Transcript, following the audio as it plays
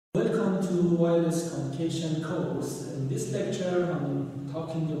to wireless communication course. In this lecture, I'm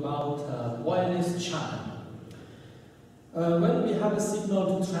talking about wireless channel. When we have a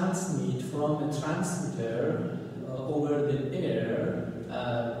signal to transmit from a transmitter over the air,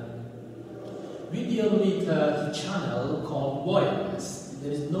 we deal with a channel called wireless.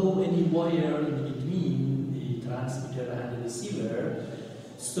 There is no any wire in between the transmitter and the receiver.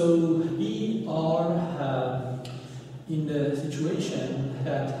 So we are in the situation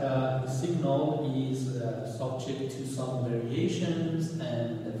that the signal is subject to some variations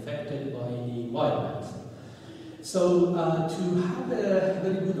and affected by the environment. So to have a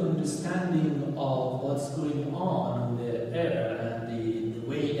very good understanding of what's going on in the air and the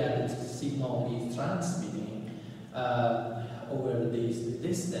way that the signal is transmitting over this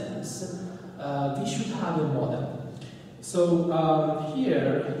distance, we should have a model. So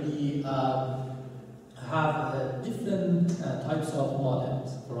here we have different types of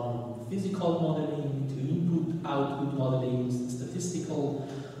models, from physical modeling to input-output modeling, statistical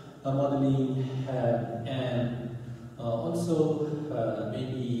modeling, and also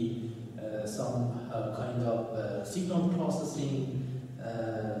maybe some kind of signal processing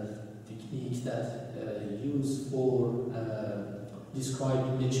techniques that used for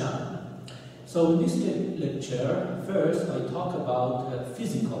describing the channel. So in this lecture, first I talk about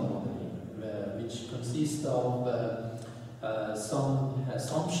physical modeling, which consists of some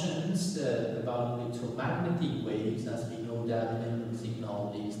assumptions about electromagnetic waves, as we know that when the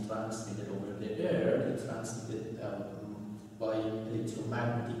signal is transmitted over the air, it's transmitted by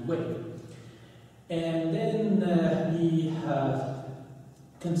electromagnetic wave. And then we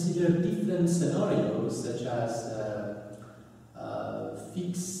consider different scenarios, such as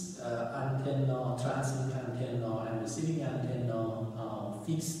fixed antenna, transmitting antenna, and receiving antenna,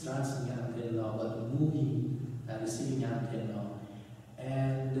 fixed transmitting antenna, but moving receiving antenna.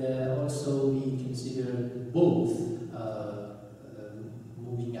 And also we consider both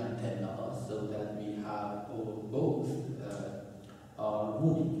moving antennas, so that we have both are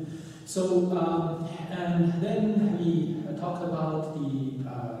moving. So and then we talk about the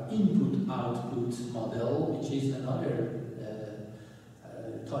input-output model, which is another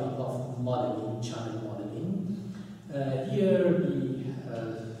type of modeling, channel modeling. Here we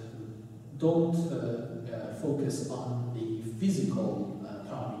don't focus on the physical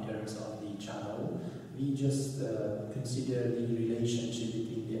parameters of the channel. We just consider the relationship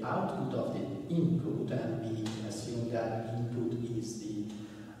between the output of the input, and we assume that input is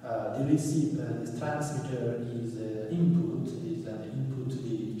the receiver, the transmitter is input, is an input to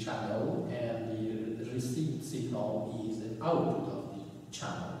the channel, and the received signal is the output of the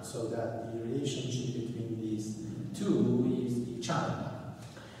channel. So that the relationship between these two is the channel.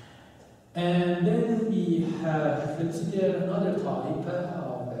 And then we consider another type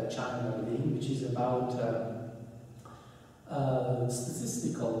of channel modeling, which is about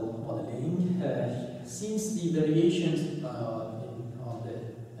statistical modeling. Since the variations on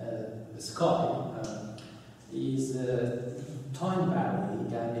the sky is time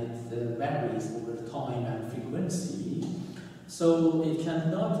varying, and it varies over time and frequency, so it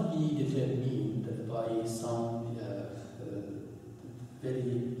cannot be determined by some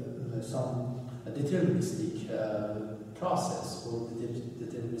some deterministic process or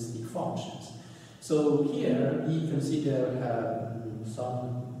deterministic functions. So here we consider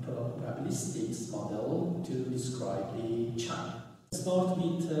some probabilistic model to describe the channel. Let's start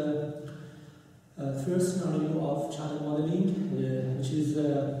with first scenario of channel modeling, which is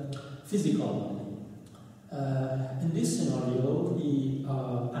physical modeling. In this scenario, the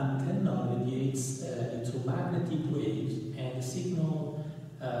antenna radiates electromagnetic waves, and the signal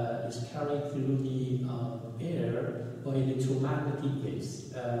is carried through the air by electromagnetic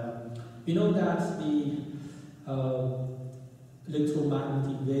waves. We know that the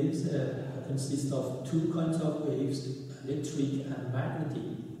electromagnetic waves consist of two kinds of waves: electric and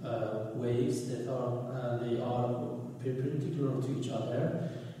magnetic waves that they are perpendicular to each other,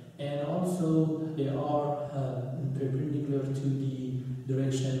 and also they are perpendicular to the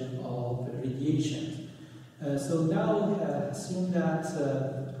direction of radiation. So now assume that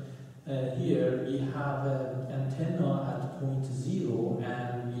here we have an antenna at point 0,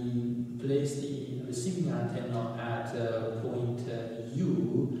 and we place the receiving antenna at point U.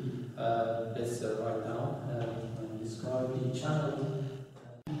 Let's write down and describe the channel.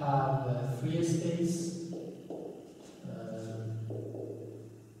 We have free space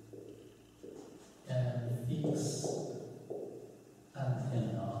and fixed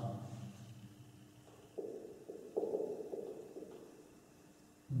antenna,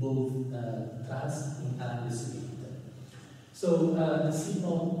 both transmitting and receiving. So the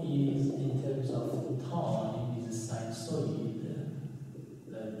signal is in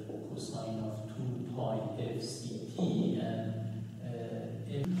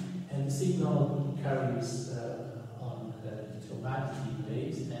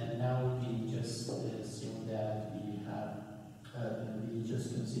phase, and now we just assume that we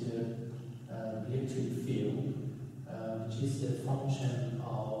just consider electric field, which is the function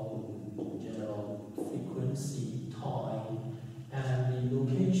of general frequency, time, and the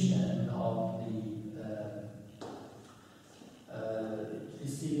location of the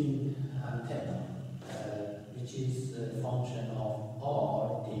receiving antenna, which is a function of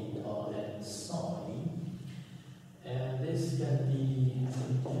r, theta, and psi. And this can be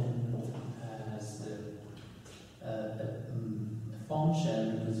written as a function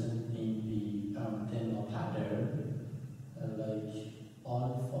representing the antenna pattern, like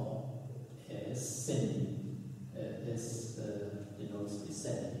alpha ascending. This denotes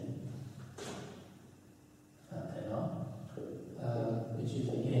descending antenna, which is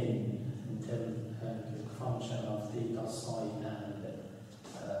again a function of theta, psi, and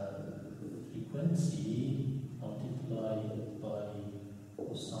frequency multiplied by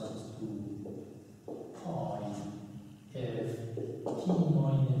cosine 2 pi f t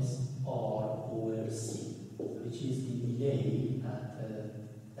minus r over c, which is the delay at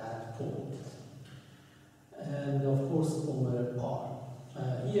that point. And of course over r.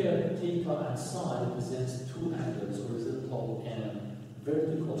 Here theta and psi represents two angles, horizontal and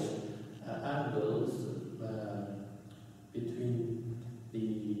vertical angles between the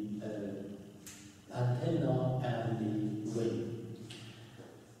antenna and the wave.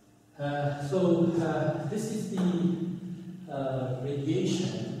 This is the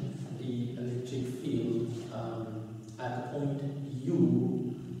radiation, the electric field at a point u,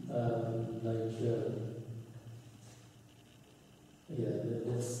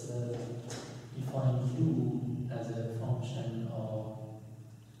 let's define u as a function of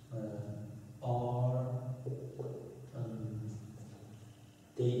r,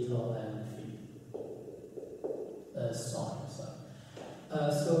 data, and psi.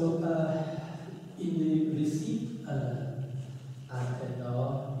 In the receive antenna,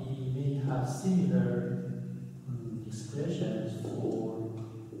 we may have similar expressions for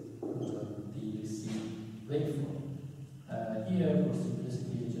the received waveform. Here, for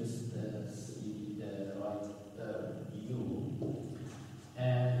simplicity, just see the right u.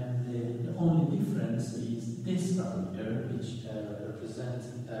 And the only difference is this parameter, which represents,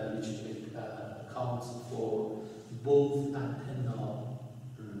 which accounts for both antenna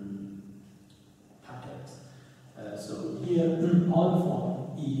patterns. So here, alpha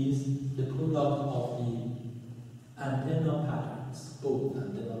is the product of the antenna patterns, both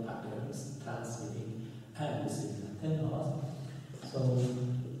antenna patterns, transmitting and receiving antennas. So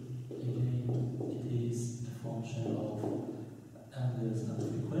it is a function of angles and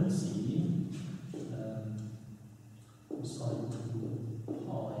frequency, cosine 2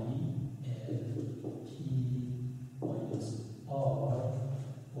 pi f t minus r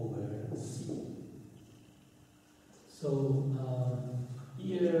over c. So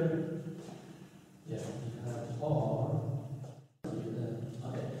here, we have r.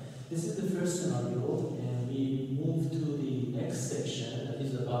 Okay, this is the first scenario, and we move to the next section that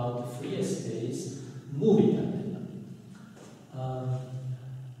is about free space moving antenna.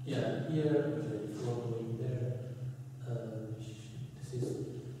 Here, before going there, this is,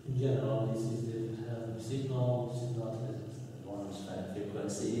 in general, this is the signal. This is not one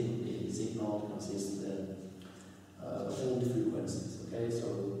frequency. The signal consists of all the frequencies. Okay, so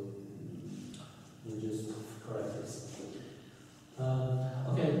we'll just correct this.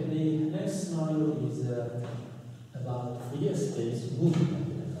 Okay, the next scenario is about free space moving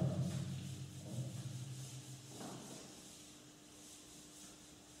antenna.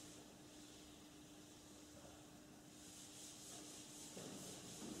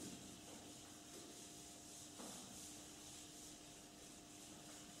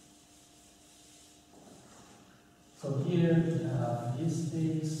 So here we have free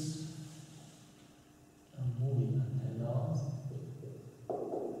space and moving antennas.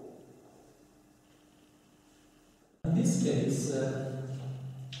 In this case,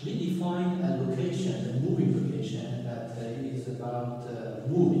 we define a location, a moving location that is about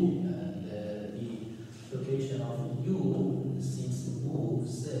moving, and the location of u, since it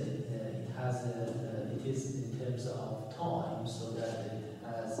moves, it is in terms of time, so that it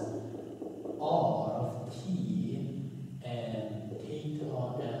has r of t and theta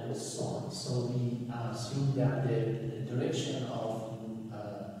and psi. So we assume that the direction of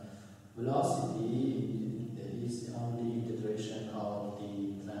velocity is only the direction of the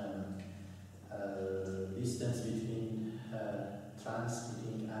distance between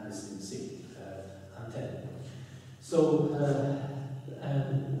transmitting and receiving antenna. So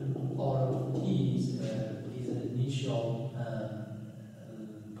and r of t is an initial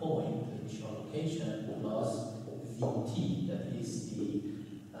Vt, that is the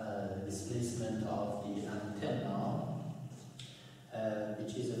displacement of the antenna,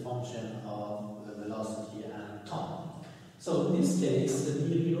 which is a function of velocity and time. So in this case,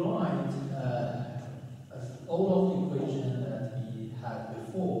 we rewrite all of the equation that we had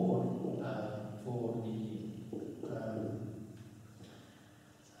before for the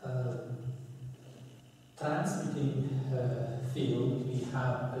transmitting field. We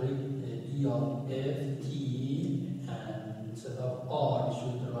have E of f t, and instead of r, we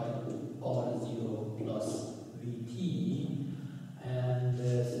should write r0 plus vt, and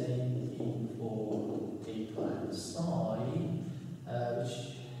same thing for theta and psi, which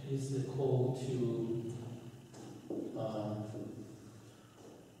is equal to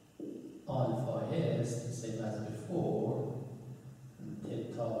alpha s, the same as before,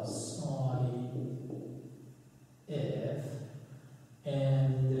 theta psi f,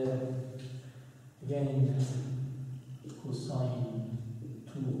 and again cosine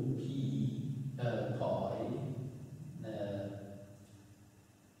 2p pi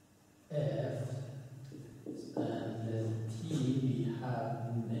f, and t we have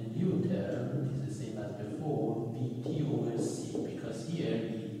a new term, which is the same as before, vt over c, because here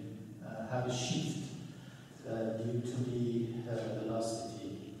we have a shift due to the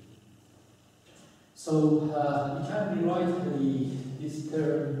velocity. So we can rewrite this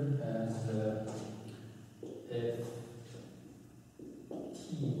term as f t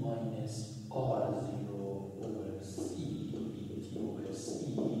minus r0 over c, vt over c,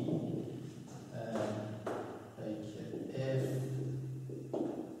 like f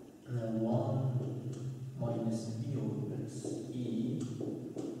 1 minus v over c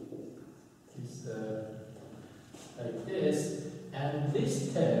is like this, and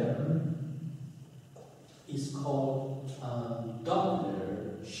this term is called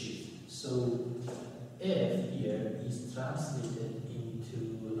Doppler shift. So f here is translated into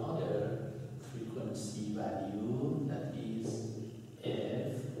another frequency value, that is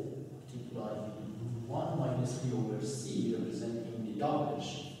f multiplied with 1 minus v over c, representing the Doppler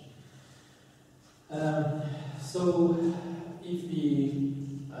shift. So if we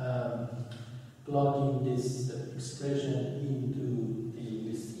plug in this expression into the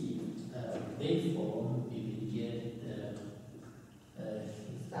received waveform, we will get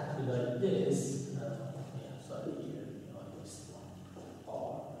exactly like this. Sorry, here I missed one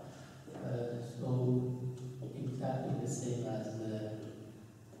R. So exactly the same as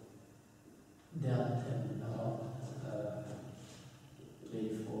the antenna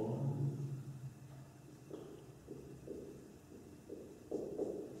waveform.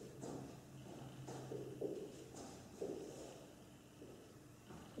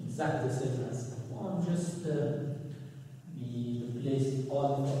 Exactly the same as one, just we replace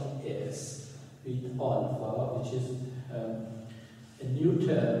alpha s with alpha, which is a new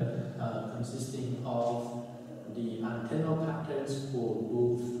term consisting of the antenna patterns for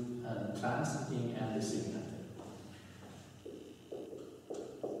both transmitting and receiving antenna.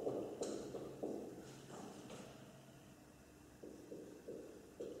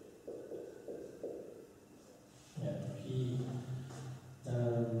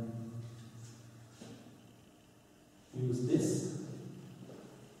 Use this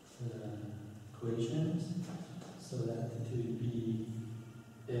equations so that it will be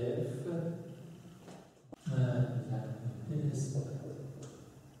f like this.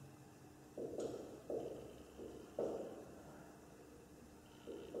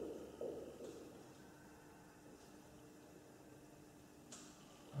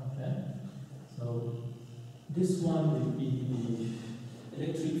 Okay, so this one will be the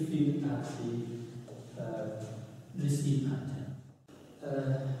electric field at the receive antenna.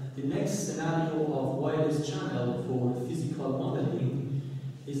 The next scenario of wireless channel for physical modeling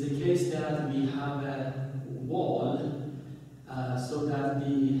is the case that we have a wall, so that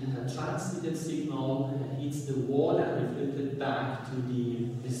the transmitted signal hits the wall and reflected back to the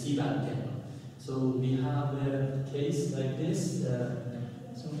receive antenna. So we have a case like this,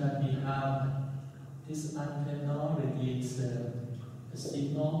 so that we have this antenna radiates a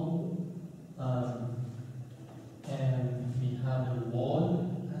signal, and we have a wall,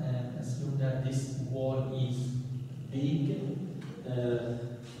 and assume that this wall is big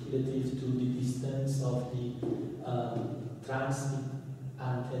relative to the distance of the transmit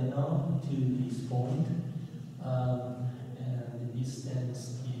antenna to this point, and the distance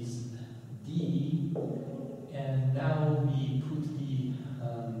is d, and now we put the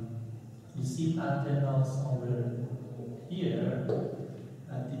receive antennas over here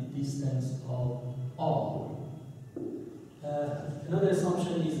at the distance of r. Another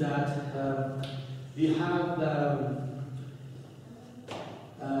assumption is that we have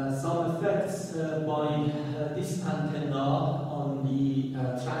some effects by this antenna on the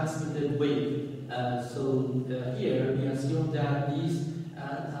transmitted wave. So here we assume that this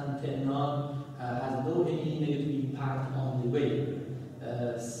antenna has no any negative impact on the wave,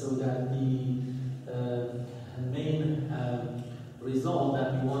 so that the main result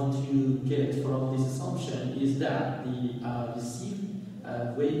that we want to get from this assumption is that the received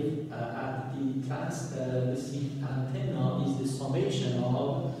wave at the received antenna is the summation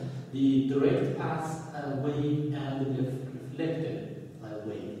of the direct path wave and the reflected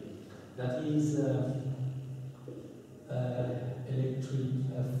wave. That is electric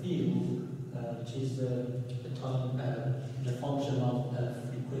field, which is the function of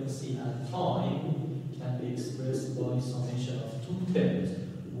frequency and time, can be expressed by summation of two terms.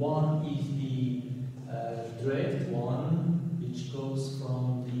 One is the direct one, which goes from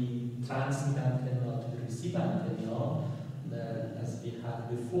the transmit antenna to the receive antenna, as we had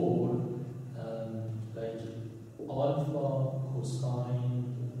before, like alpha cosine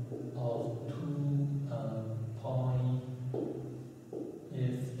of 2 pi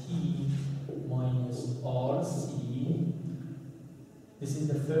ft minus RC. This is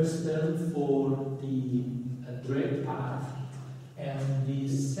the first term for the direct path, and the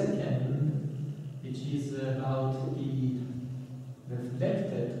second, which is about the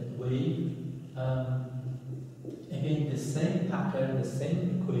reflected wave, again the same pattern, the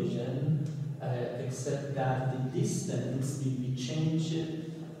same equation, except that the distance will be changed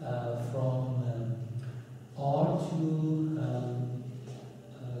from R to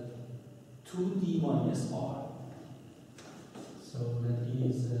 2d minus R. So that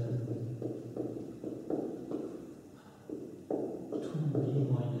is 2d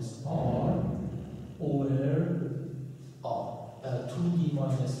minus R over R, 2d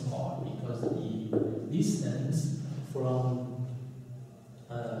minus R, because the distance from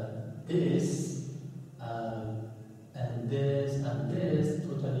this and this and this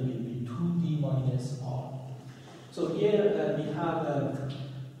totally will be 2d minus R. So here we have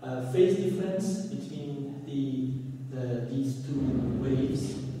a phase difference between these two waves.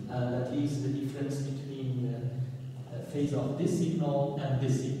 That is the difference between phase of this signal and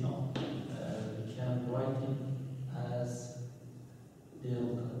this signal. We can write it as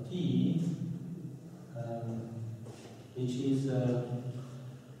delta t, which is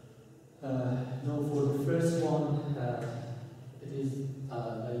no, for the first one it is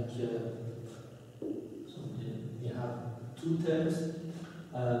so we have two terms.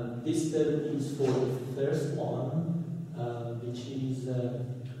 This term is for the first one, which is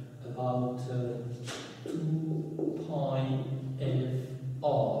about 2 pi f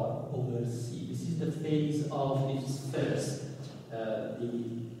r over c. This is the phase of this first,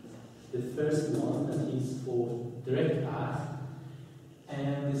 the first one, that is for direct path,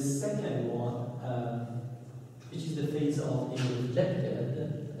 and the second one, which is the phase of the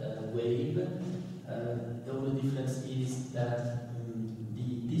reflected wave. The only difference is that the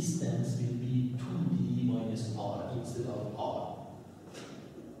distance will be 2d minus r instead of r.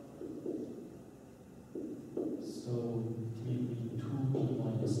 So it will be 2d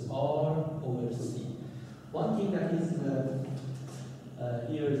minus r over c. One thing that is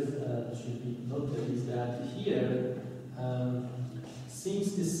here should be noted is that here,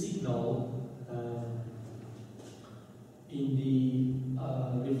 since the signal in the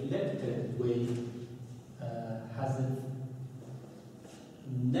reflected wave has a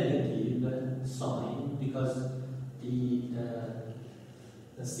negative sign, because the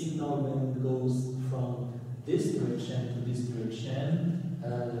signal when it goes from this direction to this direction,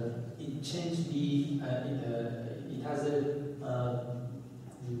 it changed it has a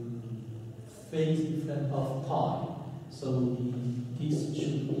phase difference of pi. So this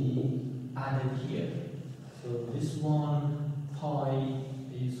should be added here. So this one pi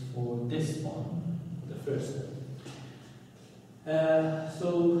is for this one, the first one. So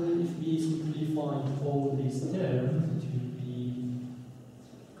if we simplify all these terms, it will be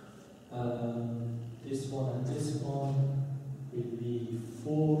this one and this one will be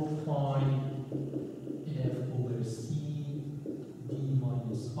 4 pi f over c d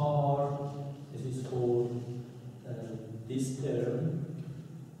minus r. This is for this term,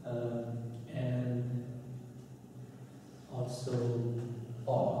 and also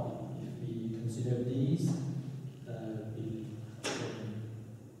r. If we consider these, we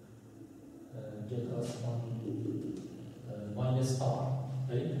get us on minus r,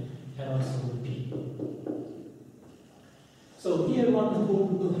 right? And also p. So here one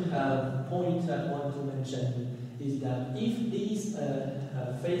important point I want to mention is that if this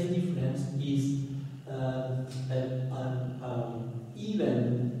phase difference is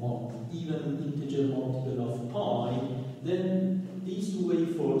even integer multiple of pi, then these two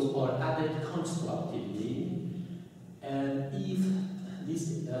waveforms are added constructively, and if this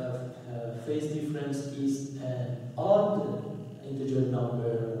phase difference is an odd integer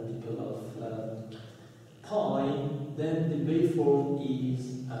number multiple of pi, then the waveform is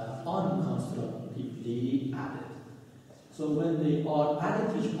unconstructively added. So when they are added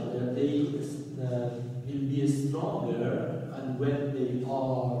to each other, they will be stronger, and when they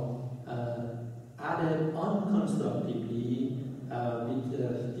are added unconstructively with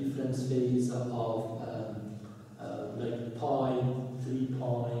different phases of like pi, 3 pi,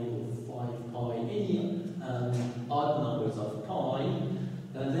 or 5 pi, any odd numbers of pi,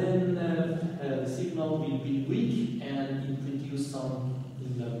 then the signal will be weak and it produce some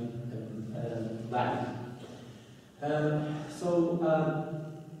value.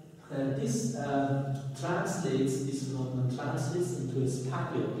 This translates, this phenomenon translates into a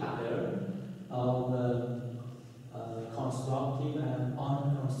spatial pattern of constructive and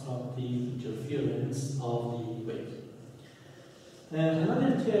unconstructive interference of the wave.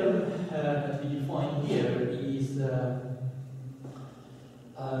 Another term that we define here is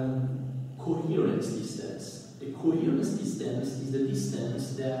coherence distance. The coherence distance is the distance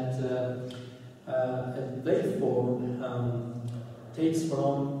that a waveform takes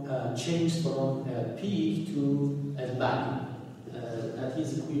from change from a peak to a valley. That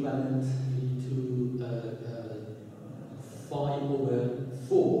is equivalent to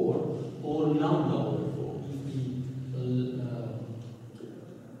 5/4 or lambda over 4.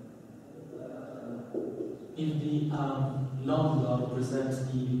 If the lambda represents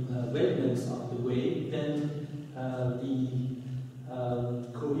the wavelength of the wave, then the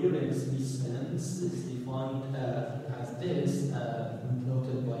coherence distance is defined as this,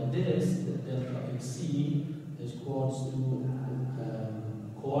 noted by this, that delta xc is equals to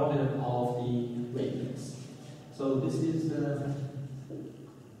quarter of the wavelength. So this is the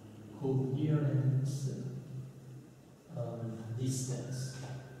coherence distance.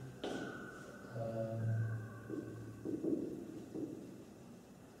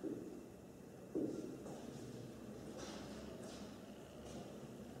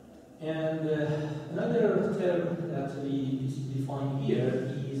 And another term that we define here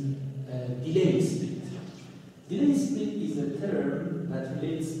is delay split. Delay split is a term that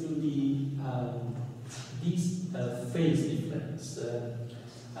relates to the this phase difference.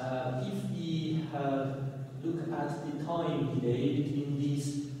 If we look at the time delay between these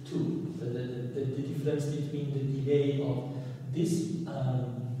two, the difference between the delay of this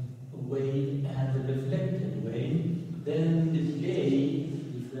wave and the reflected wave, then the delay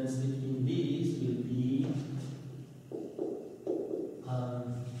difference between these will be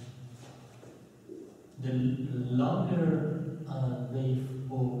the longer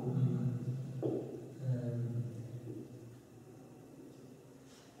waveform.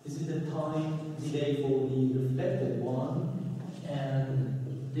 This is the time delay for the reflected one, and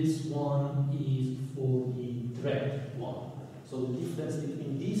this one is for the direct one. So the difference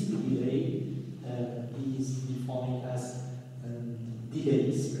between these two delay is defined as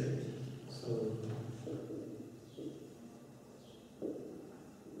delay spread. So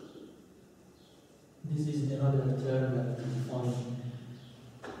this is another term that we define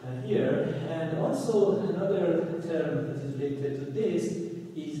here, and also another term that is related to this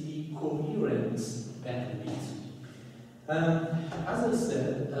is the coherence bandwidth. As I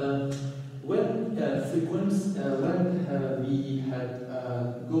said, when frequency, when we had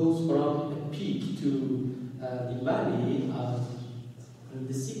goes from a peak to the valley,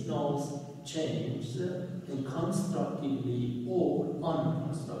 the signals change constructively or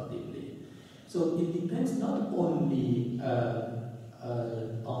unconstructively. So it depends not only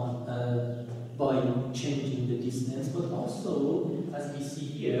by changing the distance, but also, as we see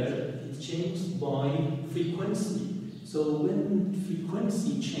here, it changes by frequency. So when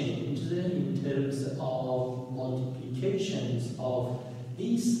frequency changes in terms of multiplications of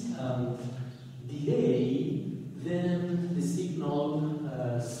this delay, then the signal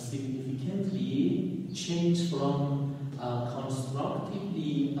significantly changes from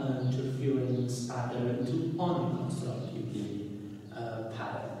constructively interference pattern to unconstructively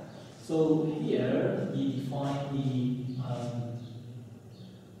pattern. So here we define the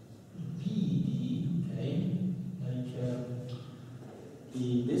VD, okay, like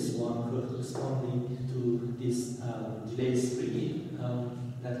this one corresponding to this delay speed,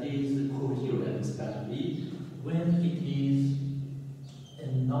 that is the coherence bandwidth, when it is a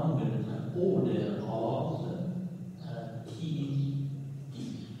number, an order of TD.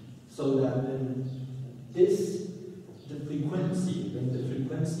 So that when the frequency, when the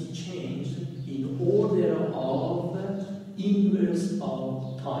frequency changed in order of inverse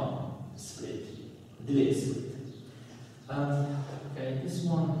of time split, delay split. Okay, this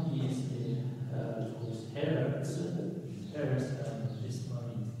one is hertz, and this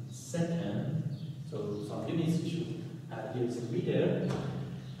one is second. So some units should add here some meter.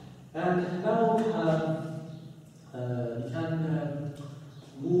 And now we can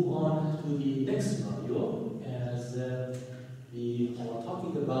move on to the next scenario, as we are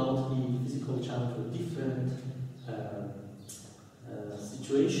talking about the physical challenge for different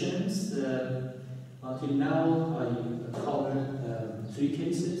situations. Until now, I covered 3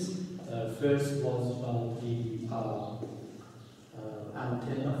 cases. First was about the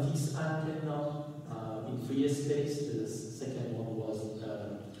antenna, fixed antenna in free space. The second one was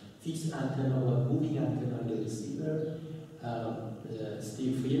fixed antenna or moving antenna in the receiver,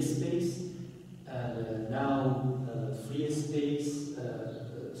 still free space. And now free space,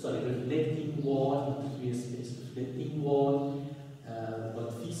 reflecting wall, not free space, reflecting wall, but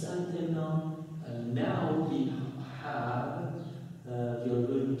fixed antenna. And now we are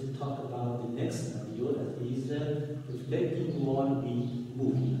going to talk about the next scenario, that is reflecting wall with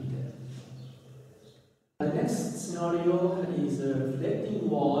moving antenna. The next scenario is a reflecting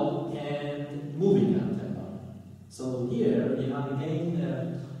wall and moving antenna. So here we have again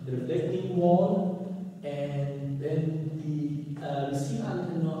the reflecting wall, and then the receiver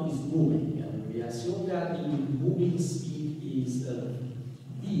antenna is moving, and we assume that the moving speed is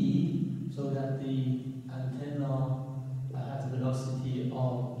v, so that the antenna has a velocity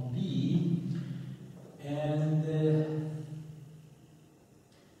of v, and the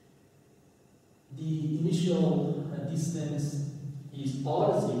initial distance is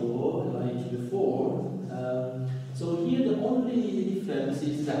r0 like before. So here the only difference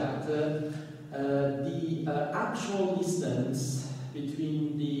is that the actual distance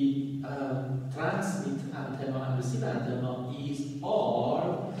between the transmit antenna and receive antenna is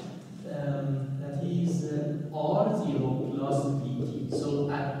r, that is r0 plus vt. So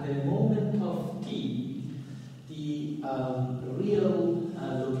at the moment of t, the real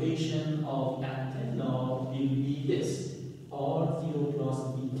location of antenna will be this, r0 plus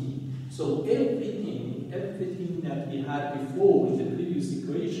vt. So everything that we had before in the previous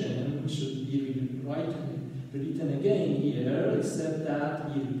equation should be written again here, except that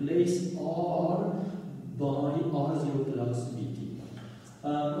we replace r by r0 plus vt.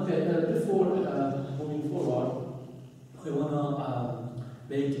 Before moving forward, I want to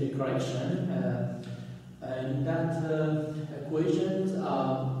make a correction. In that equation,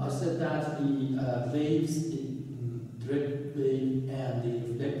 I said that the waves, the direct wave and the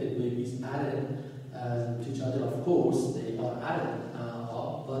reflected wave is added to each other. Of course, they are added,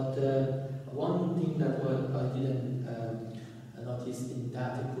 but one thing that I didn't notice in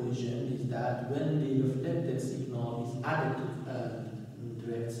that equation is that when the reflected signal is added to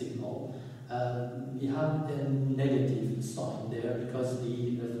direct signal, we have a negative sign there, because the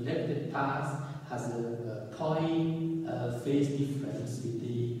reflected path has a pi phase difference with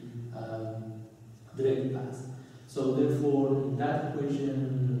the direct path. So therefore, in that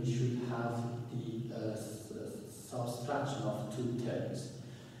equation, we should have the subtraction of 2 terms.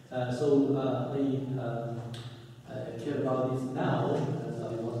 I care about this now, as I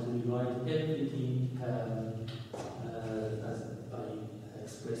want to rewrite everything as I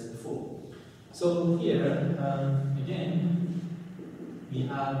expressed before. So here, again, we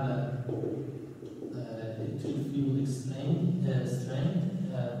have electric field strength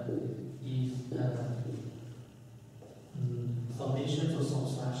is summation or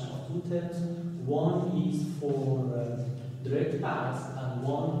subtraction of 2 terms. One is for direct path and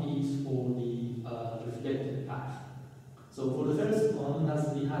one is for the reflected path. So for the first one,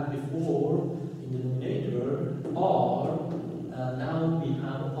 as we had before in the denominator, r, now we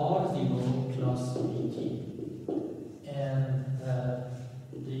have r0 plus vt. And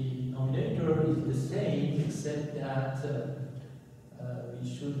the denominator is the same, except that we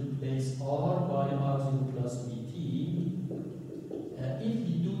should replace r by r0 plus vt. If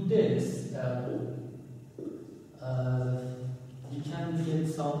we do this, we can get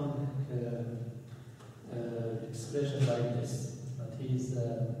some expression like this. That is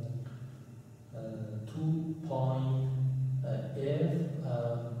 2 pi f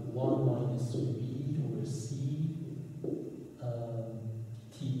 1 minus v over c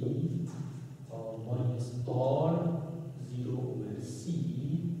t minus r 0 over c.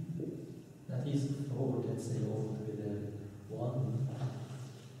 That is, or let's say altogether 1.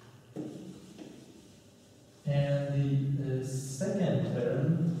 And the second term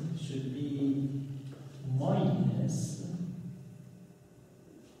should be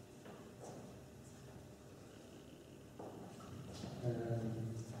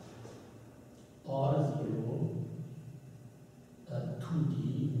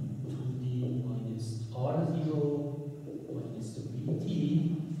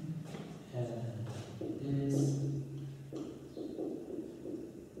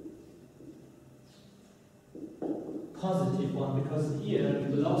because here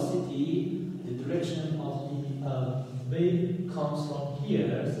the velocity, the direction of the wave comes from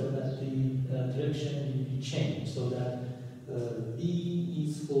here, so that the direction will be changed, so that v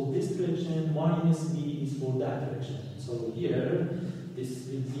is for this direction, minus v is for that direction. So here, this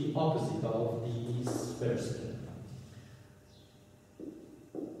will be opposite of these first.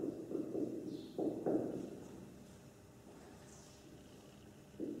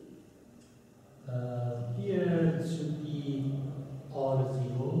 Here it should be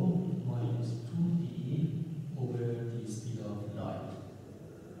r0 minus 2d over the speed of light.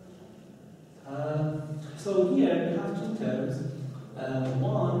 So here we have two terms.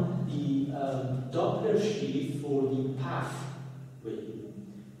 One, the Doppler shift for the path wave.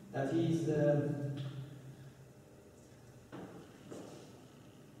 That is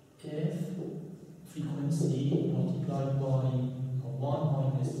f frequency multiplied by 1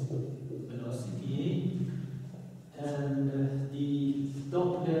 minus velocity, and the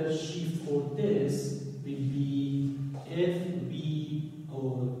Doppler shift for this will be fv or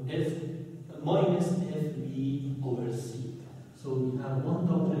f minus fv over c. So we have one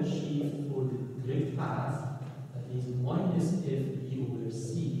Doppler shift for the direct path, that is minus fv over c,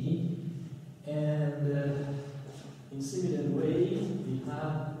 and in similar way we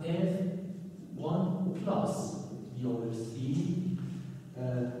have f1 plus v over c,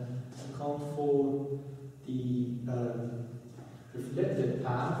 account for the reflected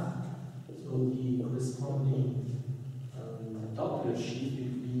path, so the corresponding Doppler shift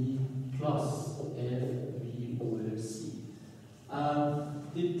will be plus fv over c.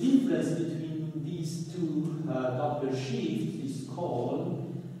 The difference between these two Doppler shifts is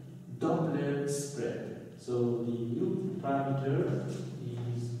called Doppler spread. So the new parameter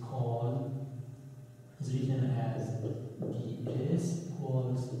is written as ds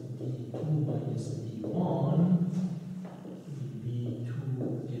equals d2 minus d1 b2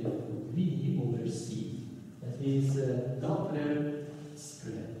 fv over c. That is Doppler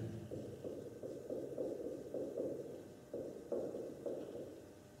spread.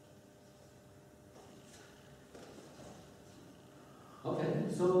 Okay,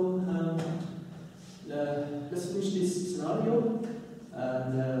 so let's finish this scenario,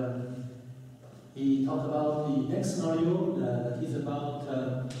 and we talk about the next scenario that is about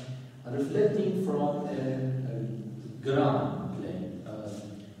reflecting from a ground plane.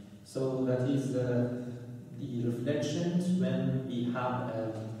 So that is the reflections when we have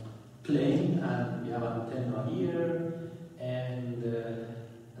a plane and we have an antenna here and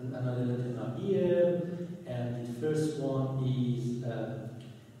another antenna here, and the first one is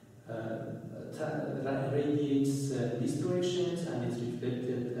radiates these directions and is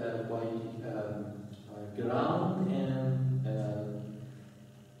reflected by ground and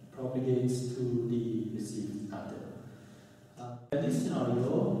propagates to the received antenna. In this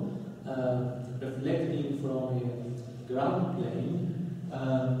scenario, reflecting from a ground plane,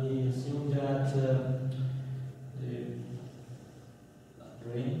 we assume that the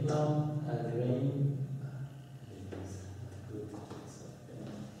grain ground plane.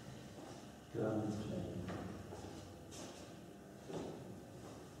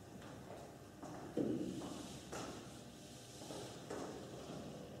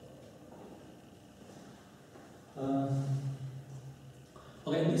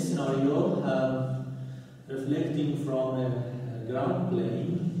 Okay, in this scenario, reflecting from a ground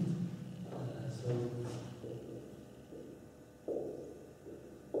plane,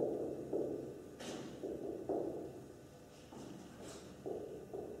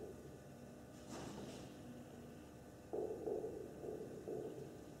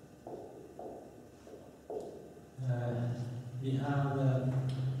 we have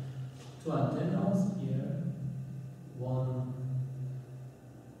two antennas here, one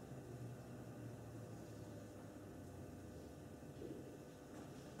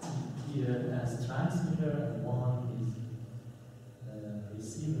here as transmitter and one is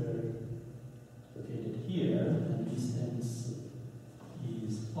receiver located here, and distance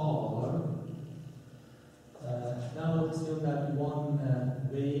is r. Now assume that one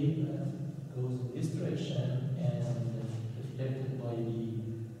wave goes in this direction and reflected by the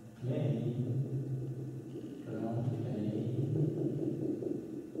plane, ground plane,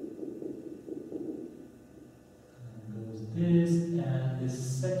 and goes this, and the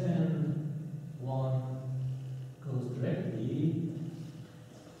second one goes directly.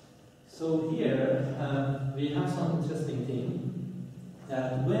 So here we have some interesting thing, that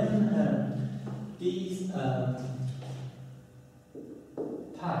when these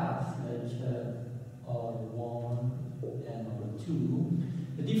paths, which are 1 and 2,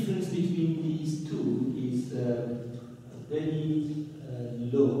 the difference between these two is very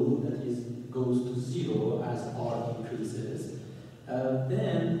low, that is, goes to 0 as R increases,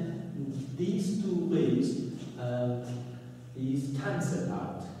 then these two waves is cancel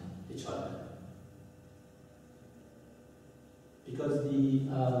out each other. Because the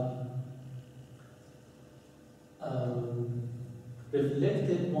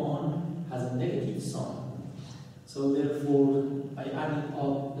reflected one has a negative sign. So therefore, by adding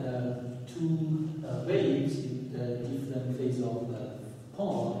up two waves with different phase of pi,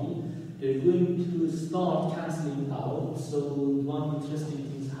 they're going to start cancelling out. So one interesting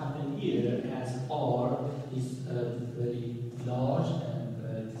thing happen here, as R is very large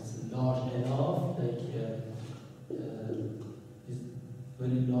and it's large enough, like is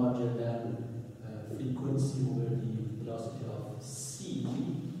very larger than frequency over the velocity of c,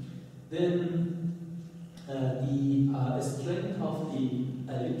 then the strength of the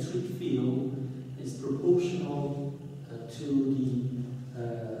electric field is proportional to the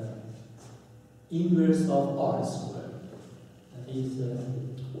inverse of R squared. That is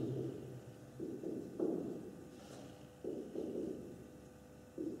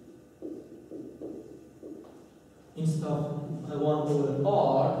instead of 1 over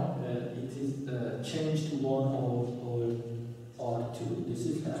R, it is changed to 1 over R2. This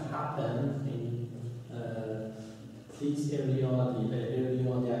is happened in this area, the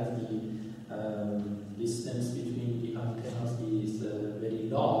area that the distance between the antennas is very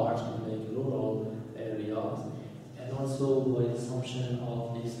large, like rural areas, and also by assumption of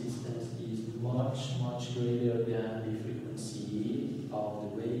this distance is much greater than the frequency of the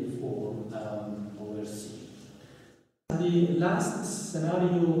waveform over C. The last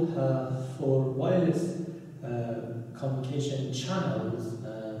scenario for wireless communication channels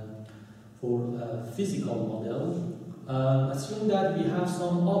for physical model, assume that we have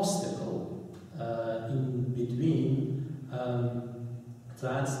some obstacle in between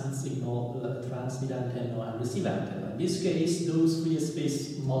transmit signal, transmit antenna and receive antenna. In this case, those free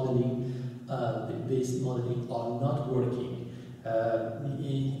space modeling, based modeling are not working.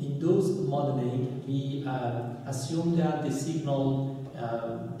 In those modeling, we assume that the signal,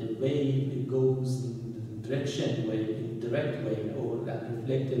 the wave goes in the direction wave, in direct wave, or that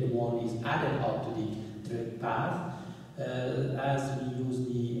reflected one is added up to the direct path. As we use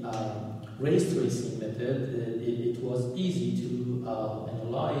the race tracing method, it was easy to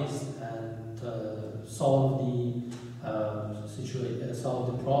analyze and solve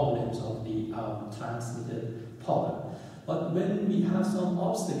the problems of the transmitted power. But when we have some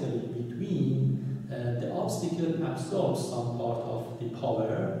obstacle in between, the obstacle absorbs some part of the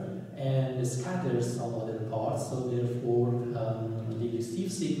power and scatters some other parts. So therefore, the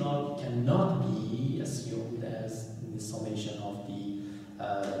received signal cannot be assumed as the summation of the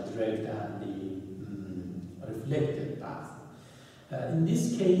direct and the reflected path. In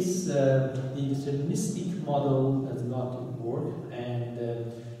this case, the deterministic model does not work, and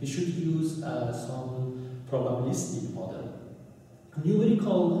we should use some probabilistic model.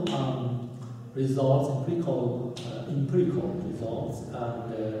 Numerical results, empirical results, and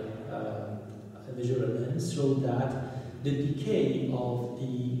measurements show that the decay of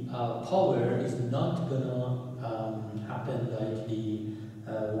the power is not gonna happen like the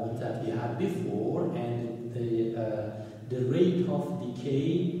one that we had before, and the rate of decay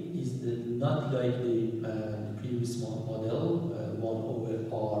is not like the previous model, 1 over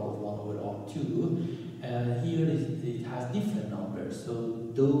R or 1 over R2. Here it has different numbers, so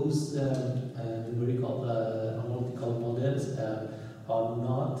those numerical analytical models are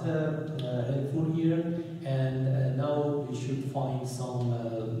not helpful here, and now we should find some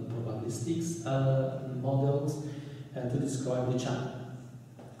probabilistic models to describe the channel.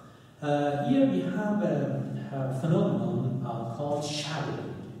 Here we have a phenomenon called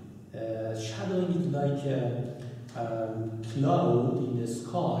shadowing. Shadowing is like a cloud in the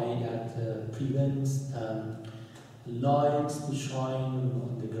sky that prevents lights to shine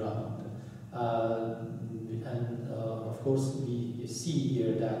on the ground. Of course, we see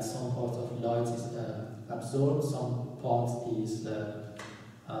here that some parts of light is absorbed, some parts is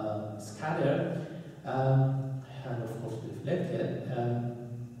scattered, and of course reflected.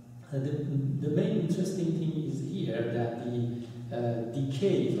 The main interesting thing is here that the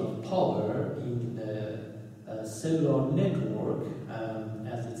decay of power in the cellular network,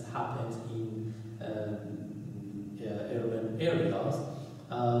 as it happens in urban areas,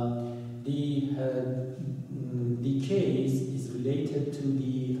 the decay is related to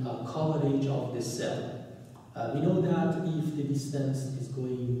the coverage of the cell. We know that if the distance is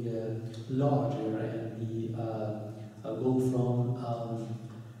going larger and we go from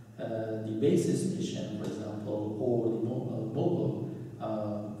the base station, for example, or the mobile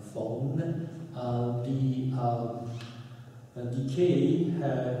phone, the decay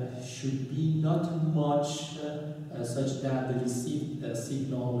should be not much such that the received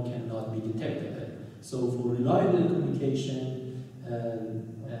signal cannot be detected. So for reliable communication,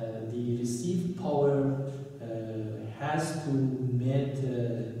 the received power has to meet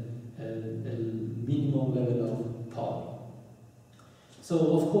a minimum level of power. So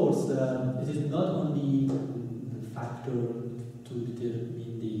of course, it is not only the factor to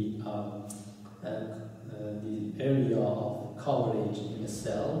determine the area of coverage in a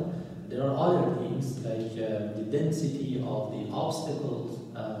cell. There are other things like the density of the obstacles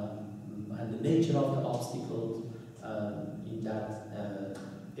and the nature of the obstacles in that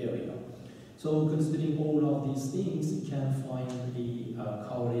area. So considering all of these things, you can find the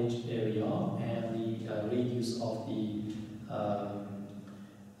coverage area and the radius of the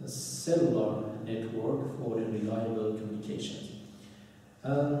cellular network for a reliable communication.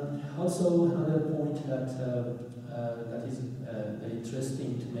 Also, another point that is very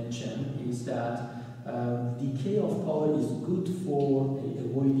interesting to mention is that decay of power is good for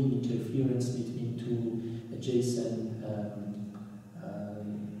avoiding interference between two adjacent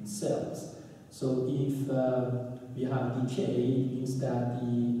cells. So if we have decay, it means that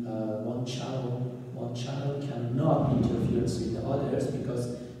the one channel cannot interfere with the others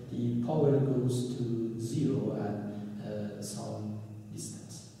because the power goes to zero at some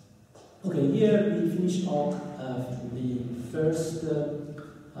distance. Okay, here we finish off the first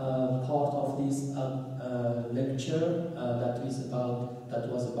part of this lecture that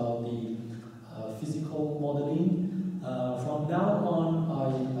was about the physical modeling. From now on,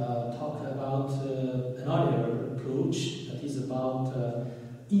 I talk about another approach that is about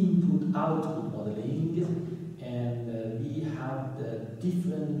input-output modeling, and we have the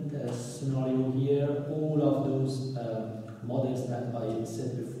different scenario here. All of those models that I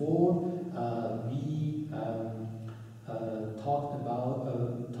said before, we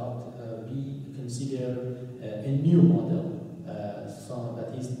we consider a new model, so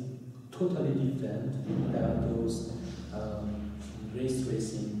that is totally different than those race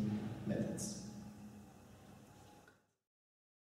tracing